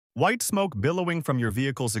White smoke billowing from your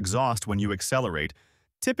vehicle's exhaust when you accelerate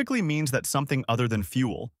typically means that something other than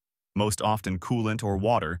fuel, most often coolant or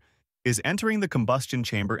water, is entering the combustion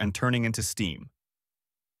chamber and turning into steam.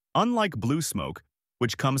 Unlike blue smoke,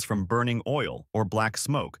 which comes from burning oil, or black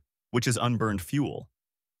smoke, which is unburned fuel,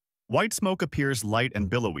 white smoke appears light and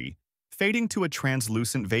billowy, fading to a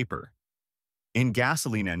translucent vapor. In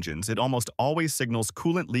gasoline engines, it almost always signals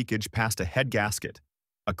coolant leakage past a head gasket,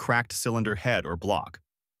 a cracked cylinder head or block,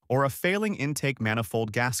 or a failing intake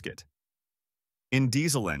manifold gasket. In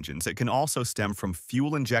diesel engines, it can also stem from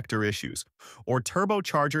fuel injector issues or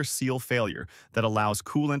turbocharger seal failure that allows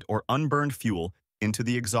coolant or unburned fuel into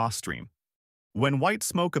the exhaust stream. When white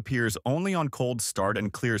smoke appears only on cold start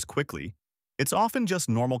and clears quickly, it's often just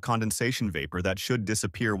normal condensation vapor that should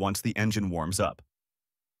disappear once the engine warms up.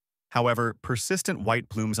 However, persistent white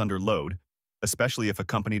plumes under load, especially if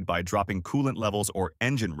accompanied by dropping coolant levels or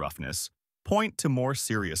engine roughness, point to more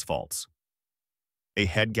serious faults. A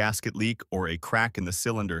head gasket leak or a crack in the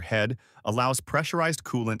cylinder head allows pressurized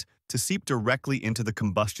coolant to seep directly into the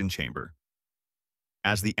combustion chamber.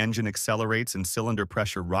 As the engine accelerates and cylinder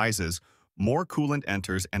pressure rises, more coolant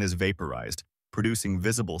enters and is vaporized, producing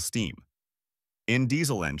visible steam. In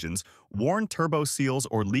diesel engines, worn turbo seals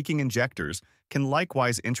or leaking injectors can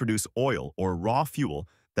likewise introduce oil or raw fuel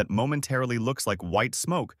that momentarily looks like white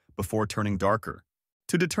smoke before turning darker.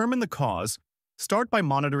 To determine the cause, start by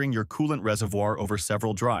monitoring your coolant reservoir over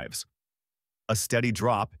several drives. A steady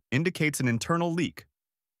drop indicates an internal leak.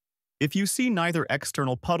 If you see neither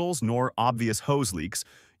external puddles nor obvious hose leaks,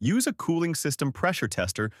 use a cooling system pressure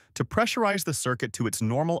tester to pressurize the circuit to its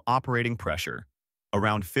normal operating pressure,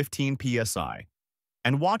 around 15 psi,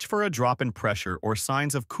 and watch for a drop in pressure or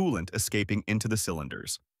signs of coolant escaping into the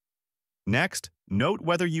cylinders. Next, note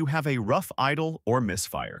whether you have a rough idle or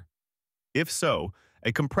misfire. If so,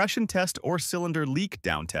 a compression test or cylinder leak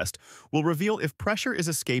down test will reveal if pressure is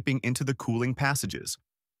escaping into the cooling passages.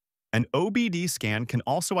 An OBD scan can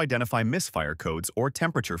also identify misfire codes or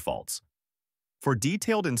temperature faults. For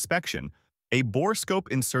detailed inspection, a Borescope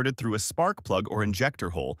inserted through a spark plug or injector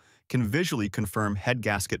hole can visually confirm head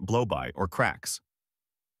gasket blowby or cracks.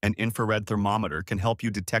 An infrared thermometer can help you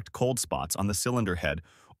detect cold spots on the cylinder head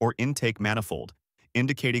or intake manifold,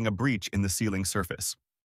 indicating a breach in the sealing surface.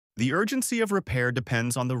 The urgency of repair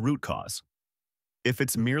depends on the root cause. If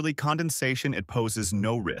it's merely condensation, it poses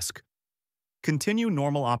no risk. Continue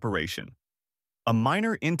normal operation. A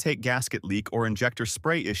minor intake gasket leak or injector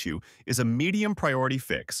spray issue is a medium priority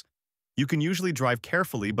fix. You can usually drive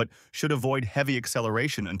carefully but should avoid heavy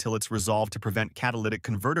acceleration until it's resolved to prevent catalytic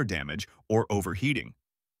converter damage or overheating.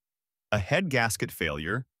 A head gasket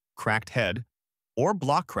failure, cracked head, or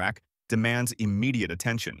block crack demands immediate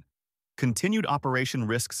attention. Continued operation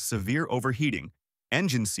risks severe overheating,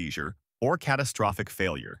 engine seizure, or catastrophic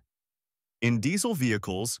failure. In diesel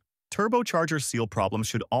vehicles, turbocharger seal problems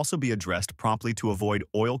should also be addressed promptly to avoid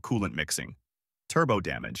oil-coolant mixing, turbo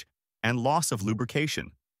damage, and loss of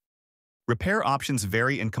lubrication. Repair options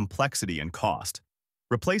vary in complexity and cost.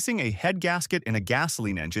 Replacing a head gasket in a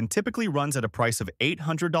gasoline engine typically runs at a price of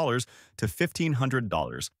 $800 to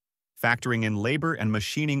 $1,500, factoring in labor and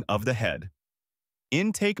machining of the head.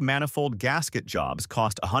 Intake manifold gasket jobs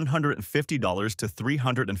cost $150 to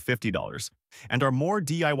 $350 and are more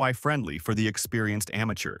DIY-friendly for the experienced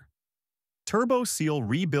amateur. Turbo seal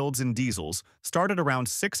rebuilds in diesels start at around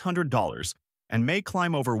 $600 and may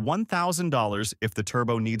climb over $1,000 if the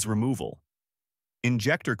turbo needs removal.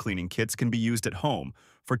 Injector cleaning kits can be used at home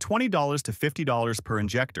for $20 to $50 per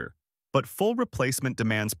injector, but full replacement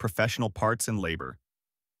demands professional parts and labor.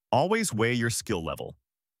 Always weigh your skill level.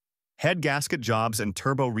 Head gasket jobs and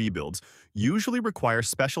turbo rebuilds usually require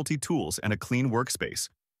specialty tools and a clean workspace,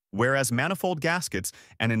 whereas manifold gaskets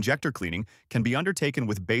and injector cleaning can be undertaken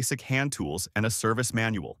with basic hand tools and a service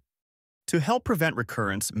manual. To help prevent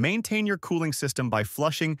recurrence, maintain your cooling system by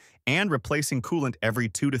flushing and replacing coolant every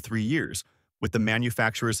 2 to 3 years with the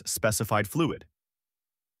manufacturer's specified fluid.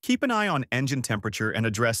 Keep an eye on engine temperature and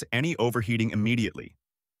address any overheating immediately.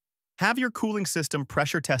 Have your cooling system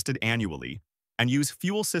pressure tested annually and use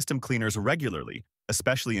fuel system cleaners regularly,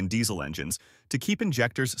 especially in diesel engines, to keep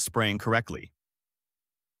injectors spraying correctly.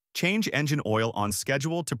 Change engine oil on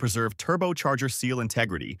schedule to preserve turbocharger seal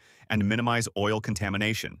integrity and minimize oil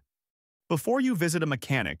contamination. Before you visit a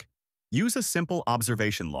mechanic, use a simple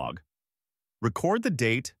observation log. Record the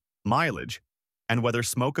date, mileage, and whether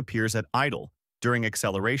smoke appears at idle, during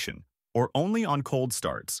acceleration, or only on cold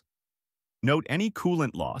starts. Note any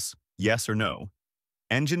coolant loss, yes or no,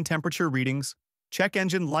 engine temperature readings, check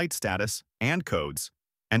engine light status and codes,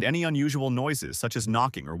 and any unusual noises such as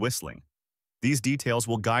knocking or whistling. These details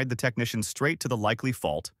will guide the technician straight to the likely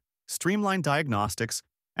fault streamline diagnostics,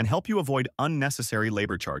 and help you avoid unnecessary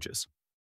labor charges.